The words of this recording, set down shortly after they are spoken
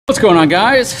What's going on,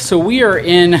 guys? So we are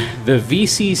in the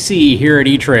VCC here at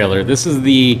eTrailer. This is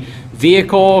the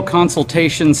Vehicle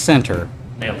Consultation Center.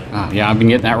 Nailed it. Yeah, I've been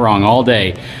getting that wrong all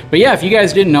day. But yeah, if you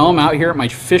guys didn't know, I'm out here at my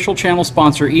official channel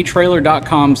sponsor,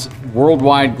 etrailer.com's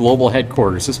worldwide global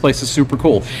headquarters. This place is super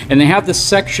cool. And they have this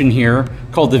section here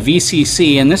called the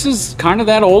VCC, and this is kind of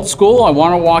that old school. I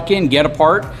want to walk in, get a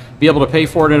part, be able to pay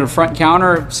for it at a front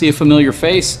counter, see a familiar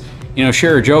face, you know,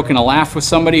 share a joke and a laugh with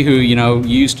somebody who, you know,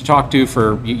 you used to talk to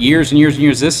for years and years and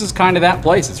years. This is kind of that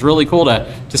place. It's really cool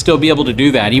to still be able to do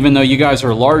that, even though you guys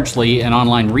are largely an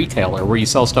online retailer where you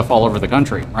sell stuff all over the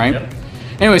country, right? Yep.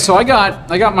 Anyway, so I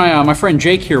got my friend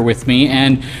Jake here with me,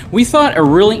 and we thought a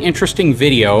really interesting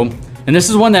video, and this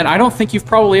is one that I don't think you've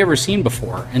probably ever seen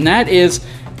before, and that is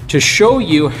to show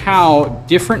you how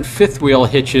different fifth wheel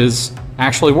hitches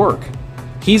actually work.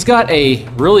 He's got a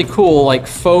really cool, like,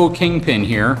 faux kingpin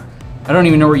here. I don't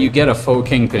even know where you get a faux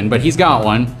kingpin, but he's got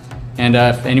one. And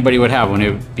if anybody would have one,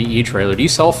 it would be eTrailer. Do you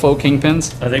sell faux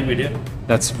kingpins? I think we do.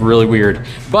 That's really weird.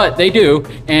 But they do,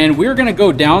 and we're gonna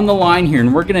go down the line here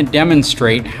and we're gonna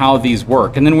demonstrate how these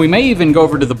work. And then we may even go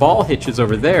over to the ball hitches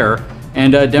over there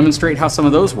and demonstrate how some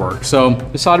of those work. So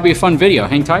this ought to be a fun video.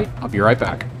 Hang tight, I'll be right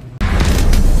back.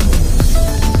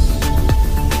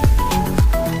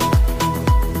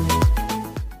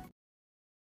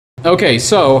 Okay,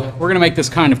 so we're gonna make this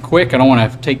kind of quick. I don't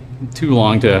want to take too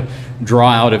long to draw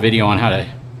out a video on how to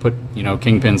put, you know,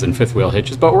 kingpins and fifth wheel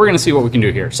hitches, but we're gonna see what we can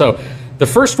do here. So the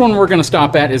first one we're gonna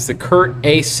stop at is the Curt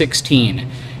A16.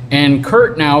 And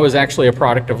Curt now is actually a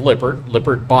product of Lippert.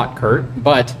 Lippert bought Curt,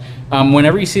 but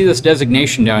whenever you see this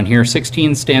designation down here,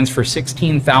 16 stands for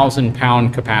 16,000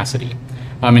 pound capacity.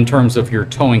 In terms of your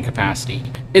towing capacity.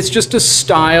 It's just a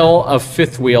style of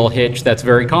fifth wheel hitch that's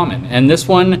very common. And this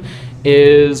one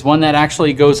is one that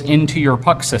actually goes into your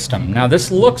puck system. Now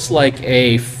this looks like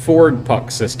a Ford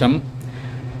puck system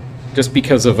just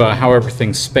because of how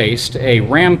everything's spaced. A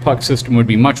Ram puck system would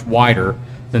be much wider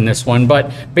than this one,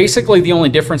 but basically the only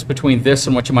difference between this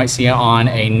and what you might see on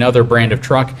another brand of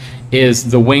truck is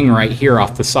the wing right here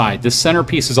off the side. This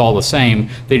centerpiece is all the same,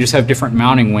 they just have different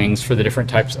mounting wings for the different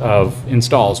types of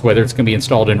installs, whether it's going to be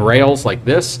installed in rails like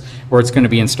this or it's going to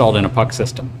be installed in a puck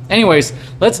system. Anyways,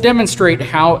 let's demonstrate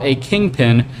how a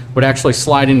kingpin would actually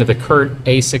slide into the Curt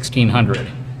A1600.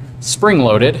 Spring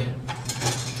loaded.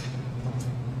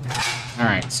 All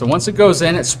right, so once it goes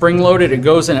in, it's spring-loaded, it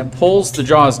goes in, it pulls the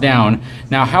jaws down.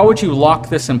 Now, how would you lock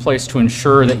this in place to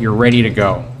ensure that you're ready to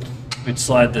go? We'd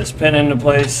slide this pin into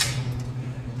place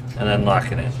and then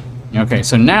lock it in. Okay,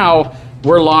 so now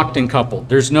we're locked and coupled.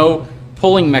 There's no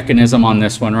pulling mechanism on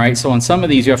this one, right? So on some of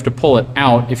these, you have to pull it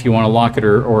out if you want to lock it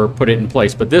or put it in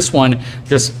place. But this one,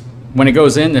 just when it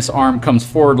goes in, this arm comes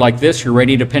forward like this, you're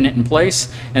ready to pin it in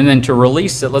place. And then to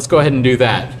release it, let's go ahead and do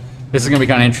that. This is going to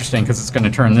be kind of interesting because it's going to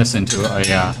turn this into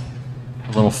a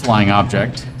little flying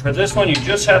object. For this one, you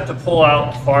just have to pull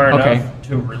out far enough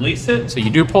to release it. So you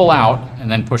do pull out and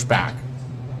then push back.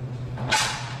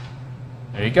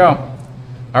 There you go.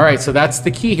 All right, so that's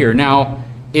the key here. Now,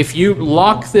 if you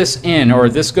lock this in, or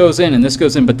this goes in and this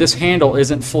goes in, but this handle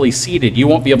isn't fully seated, you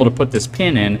won't be able to put this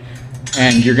pin in,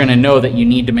 and you're going to know that you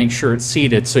need to make sure it's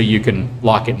seated so you can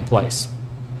lock it in place.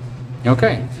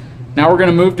 Okay, now we're going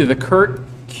to move to the Curt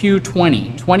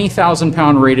Q20, 20,000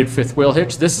 pound rated fifth wheel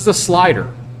hitch. This is a slider.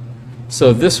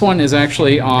 So this one is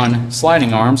actually on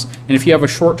sliding arms. And if you have a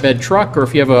short bed truck, or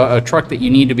if you have a truck that you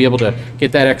need to be able to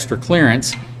get that extra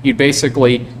clearance, you'd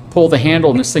basically pull the handle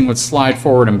and this thing would slide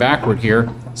forward and backward here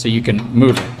so you can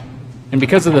move it. And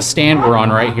because of the stand we're on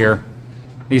right here,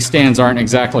 these stands aren't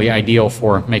exactly ideal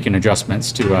for making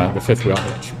adjustments to the fifth wheel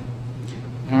hitch.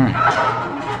 All right.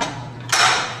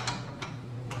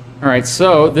 All right,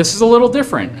 so this is a little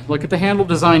different. Look at the handle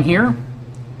design here.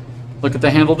 Look at the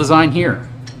handle design here.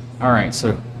 All right,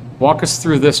 so walk us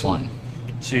through this one.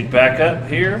 So you'd back up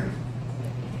here.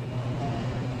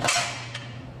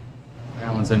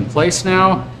 That one's in place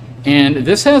now. And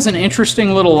this has an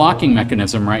interesting little locking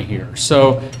mechanism right here.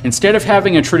 So instead of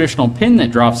having a traditional pin that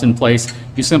drops in place,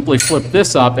 you simply flip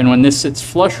this up, and when this sits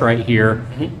flush right here,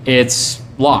 it's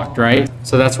locked, right?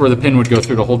 So that's where the pin would go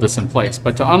through to hold this in place.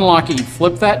 But to unlock it, you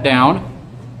flip that down.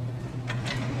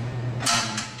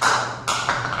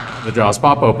 The jaws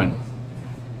pop open.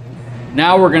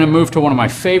 Now we're going to move to one of my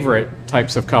favorite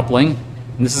types of coupling.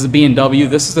 And this is a B&W,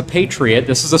 this is a Patriot,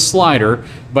 this is a slider,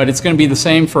 but it's going to be the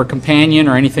same for a companion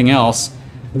or anything else.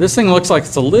 But this thing looks like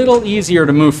it's a little easier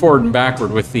to move forward and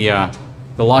backward with the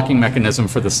locking mechanism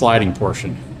for the sliding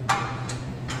portion.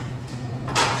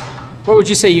 What would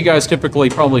you say you guys typically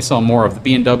probably sell more of, the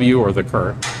B&W or the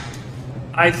Curt?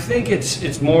 I think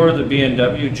it's more the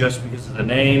B&W just because of the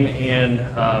name, and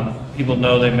people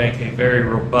know they make a very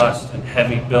robust and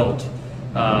heavy built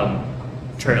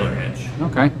trailer hitch.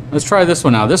 Okay, let's try this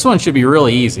one now. This one should be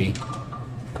really easy.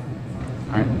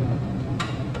 All right.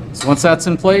 So once that's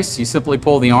in place, you simply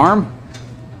pull the arm,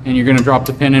 and you're going to drop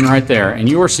the pin in right there, and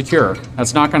you are secure.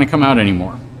 That's not going to come out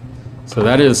anymore. So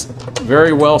that is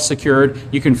very well secured.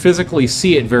 You can physically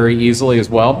see it very easily as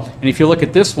well. And if you look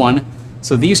at this one,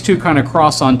 so these two kind of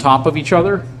cross on top of each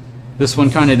other. This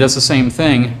one kind of does the same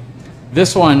thing.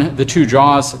 This one, the two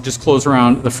jaws just close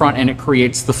around the front and it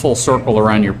creates the full circle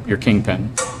around your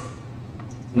kingpin.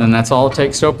 And then that's all it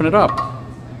takes to open it up.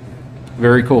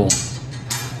 Very cool.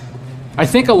 I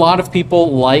think a lot of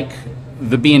people like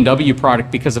the B&W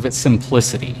product because of its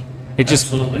simplicity. It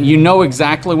just, Absolutely. you know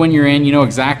exactly when you're in, you know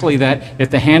exactly that if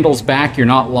the handle's back, you're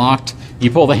not locked. You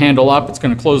pull the handle up, it's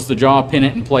going to close the jaw, pin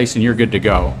it in place, and you're good to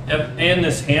go. Yep, and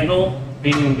this handle,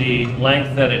 being the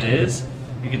length that it is,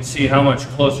 you can see how much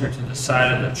closer to the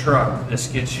side of the truck this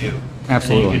gets you.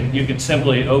 Absolutely. And you can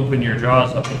simply open your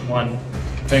jaws up with one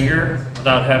finger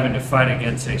without having to fight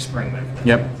against a spring mechanism.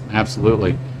 Yep,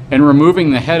 absolutely. And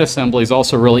removing the head assembly is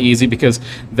also really easy because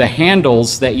the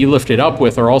handles that you lift it up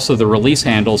with are also the release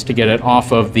handles to get it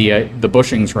off of the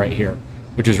bushings right here,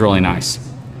 which is really nice.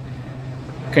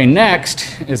 Okay,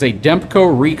 next is a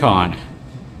Dempco Recon.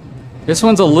 This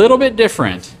one's a little bit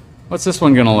different. What's this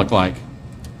one gonna look like?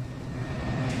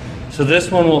 So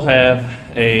this one will have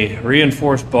a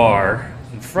reinforced bar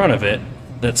in front of it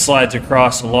that slides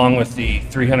across along with the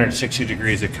 360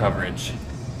 degrees of coverage.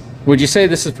 Would you say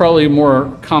this is probably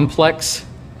more complex?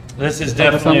 This is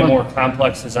definitely a more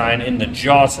complex design in the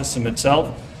jaw system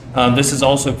itself. This is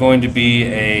also going to be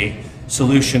a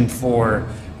solution for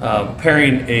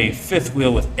pairing a fifth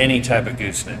wheel with any type of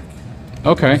gooseneck.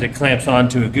 Okay. It clamps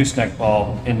onto a gooseneck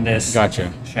ball in this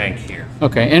Gotcha. shank here.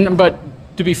 Okay, but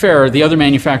to be fair, the other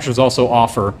manufacturers also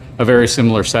offer a very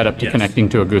similar setup to Yes. connecting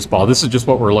to a goose ball. This is just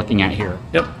what we're looking at here.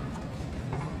 Yep.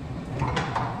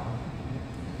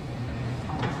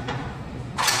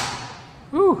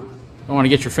 Whew. Don't want to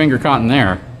get your finger caught in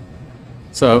there.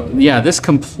 So yeah, this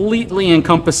completely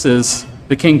encompasses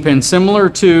the kingpin, similar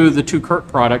to the two Kurt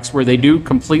products where they do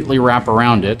completely wrap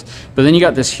around it. But then you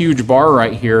got this huge bar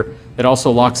right here that also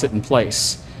locks it in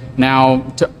place. Now,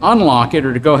 to unlock it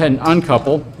or to go ahead and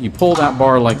uncouple, you pull that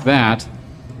bar like that,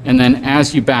 and then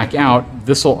as you back out,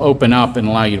 this will open up and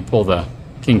allow you to pull the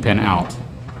kingpin out.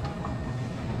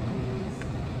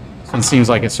 So it seems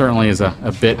like it certainly is a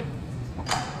bit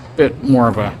more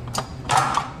of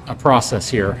a process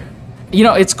here. You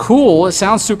know, it's cool. It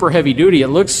sounds super heavy duty. It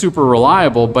looks super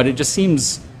reliable, but it just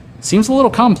seems a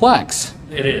little complex.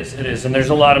 It is, and there's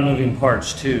a lot of moving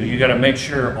parts too. You got to make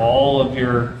sure all of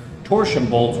your torsion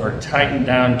bolts are tightened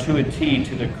down to a T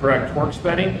to the correct torque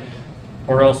setting,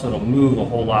 or else it'll move a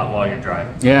whole lot while you're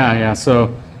driving. Yeah.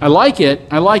 So I like it,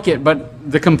 but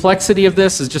the complexity of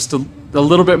this is just a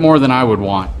little bit more than I would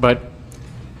want. But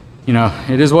you know,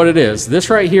 it is what it is. This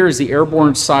right here is the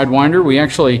airborne sidewinder. We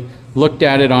actually looked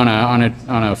at it on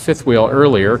a fifth wheel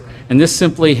earlier, and this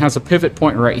simply has a pivot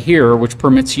point right here, which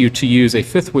permits you to use a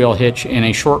fifth wheel hitch in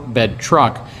a short bed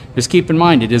truck. Just keep in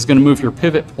mind, it is going to move your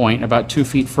pivot point about 2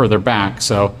 feet further back,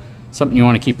 so something you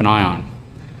want to keep an eye on.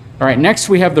 All right, next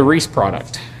we have the Reese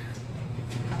product.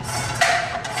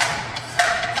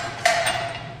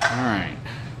 All right,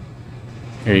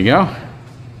 here you go.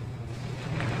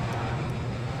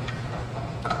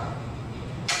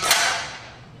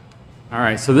 All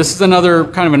right, so this is another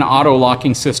kind of an auto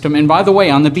locking system. And by the way,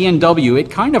 on the B&W, it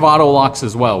kind of auto locks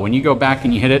as well. When you go back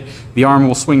and you hit it, the arm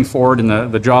will swing forward and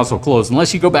the jaws will close,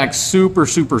 unless you go back super,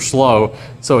 super slow,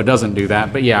 so it doesn't do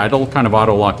that. But yeah, it'll kind of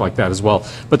auto lock like that as well.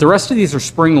 But the rest of these are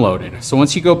spring loaded. So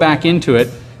once you go back into it,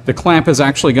 the clamp is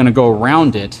actually going to go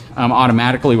around it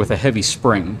automatically with a heavy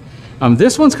spring.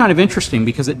 This one's kind of interesting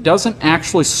because it doesn't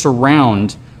actually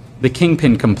surround the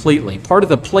kingpin completely. Part of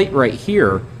the plate right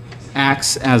here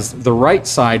acts as the right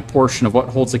side portion of what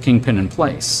holds the kingpin in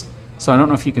place. So I don't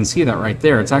know if you can see that right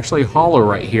there. It's actually hollow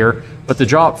right here, but the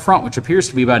jaw up front, which appears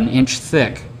to be about 1 inch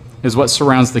thick, is what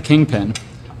surrounds the kingpin.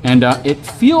 And it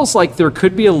feels like there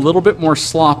could be a little bit more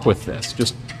slop with this,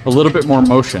 just a little bit more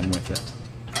motion with it.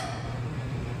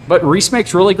 But Reese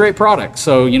makes really great products,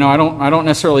 so you know, I don't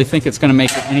necessarily think it's going to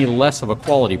make it any less of a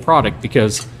quality product,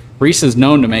 because Reese is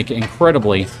known to make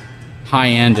incredibly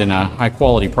high-end and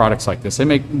high-quality products like this.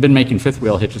 They've been making fifth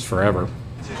wheel hitches forever.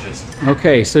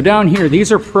 Okay, so down here,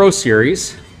 these are Pro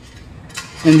Series,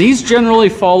 and these generally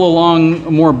fall along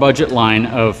a more budget line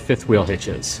of fifth wheel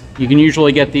hitches. You can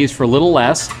usually get these for a little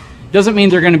less. Doesn't mean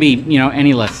they're going to be, you know,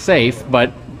 any less safe,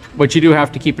 but what you do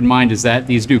have to keep in mind is that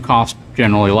these do cost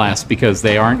generally less because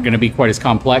they aren't going to be quite as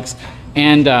complex.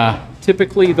 And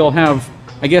typically they'll have,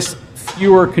 I guess,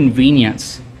 fewer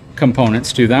convenience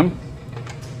components to them.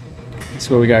 That's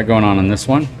what we got going on this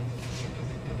one.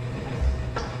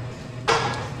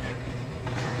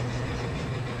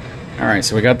 All right,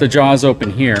 so we got the jaws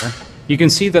open here. You can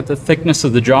see that the thickness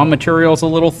of the jaw material is a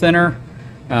little thinner.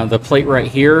 The plate right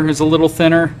here is a little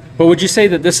thinner. But would you say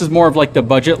that this is more of like the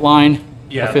budget line?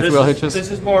 Yeah, Fifth Wheel Hitches? This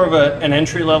is more of an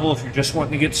entry level if you're just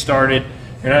wanting to get started.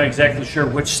 You're not exactly sure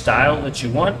which style that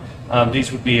you want.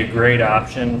 These would be a great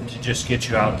option to just get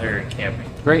you out there and camping.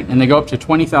 Great, and they go up to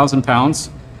 20,000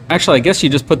 pounds. Actually, I guess you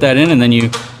just put that in and then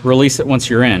you release it once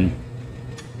you're in.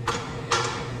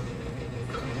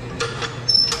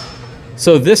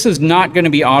 So this is not going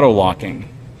to be auto locking.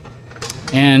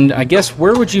 And I guess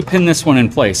where would you pin this one in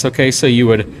place? Okay, so you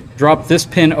would drop this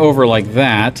pin over like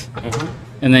that,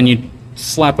 and then you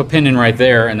slap a pin in right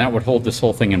there, and that would hold this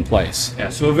whole thing in place. Yeah,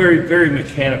 so a very, very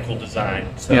mechanical design.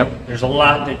 So there's a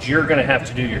lot that you're going to have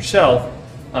to do yourself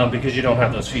because you don't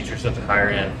have those features of the higher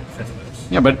end fifth wheels.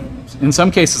 Yeah, but in some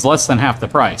cases less than half the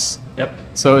price. Yep.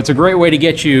 So it's a great way to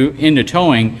get you into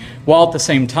towing, while at the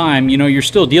same time, you know, you're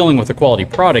still dealing with a quality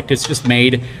product. It's just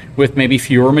made with maybe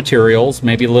fewer materials,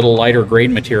 maybe a little lighter grade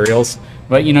materials,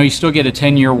 but you know, you still get a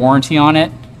 10-year warranty on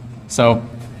it. So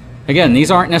again,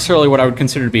 these aren't necessarily what I would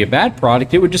consider to be a bad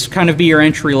product. It would just kind of be your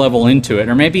entry level into it.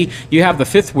 Or maybe you have the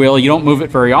fifth wheel, you don't move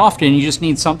it very often, you just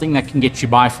need something that can get you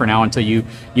by for now until you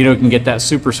can get that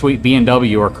super sweet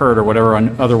B&W or Kurt or whatever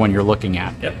other one you're looking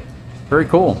at. Yep. Very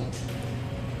cool.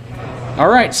 All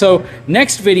right, so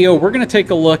next video, we're going to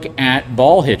take a look at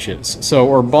ball hitches.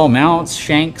 Or ball mounts,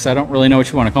 shanks, I don't really know what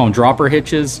you want to call them, dropper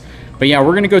hitches. But yeah,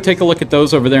 we're going to go take a look at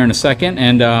those over there in a second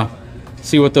and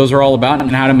see what those are all about and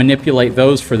how to manipulate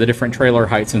those for the different trailer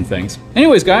heights and things.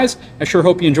 Anyways, guys, I sure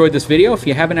hope you enjoyed this video. If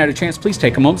you haven't had a chance, please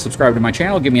take a moment, subscribe to my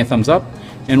channel, give me a thumbs up,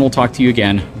 and we'll talk to you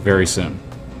again very soon.